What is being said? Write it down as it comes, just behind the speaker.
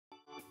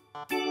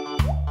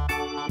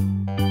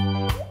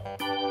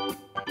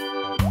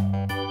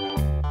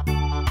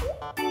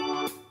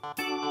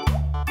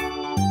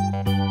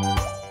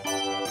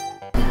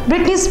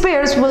Britney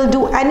Spears will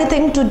do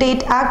anything to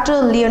date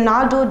actor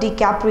Leonardo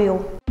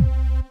DiCaprio.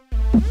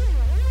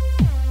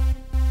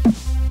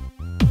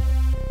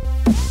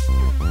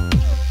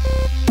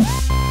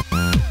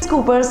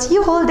 Scoopers,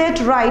 you hold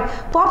it right.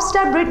 Pop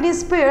star Britney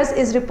Spears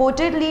is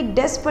reportedly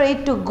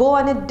desperate to go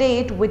on a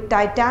date with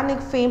Titanic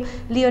fame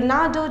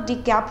Leonardo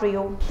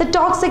DiCaprio. The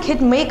toxic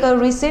hitmaker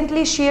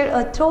recently shared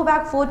a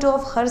throwback photo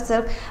of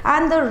herself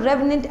and the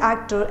revenant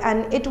actor,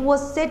 and it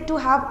was said to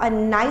have a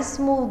nice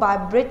move by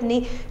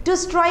Britney to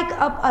strike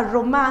up a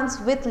romance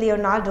with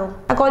Leonardo.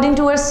 According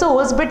to her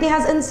source, Britney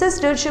has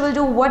insisted she will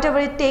do whatever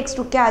it takes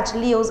to catch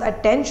Leo's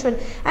attention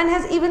and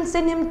has even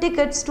sent him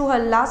tickets to her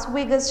Las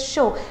Vegas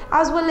show,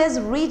 as well as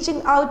reaching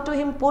out to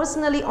him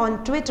personally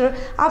on Twitter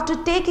after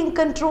taking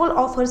control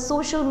of her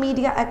social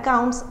media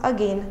accounts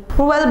again.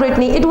 Well,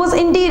 Britney, it was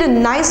indeed a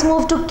nice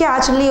move to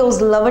catch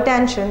Leo's love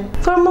attention.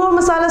 For more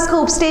masala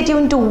scoop, stay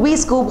tuned to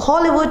Vscoop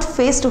Hollywood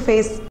Face to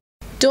Face.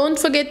 Don't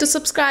forget to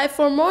subscribe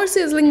for more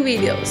sizzling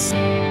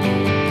videos.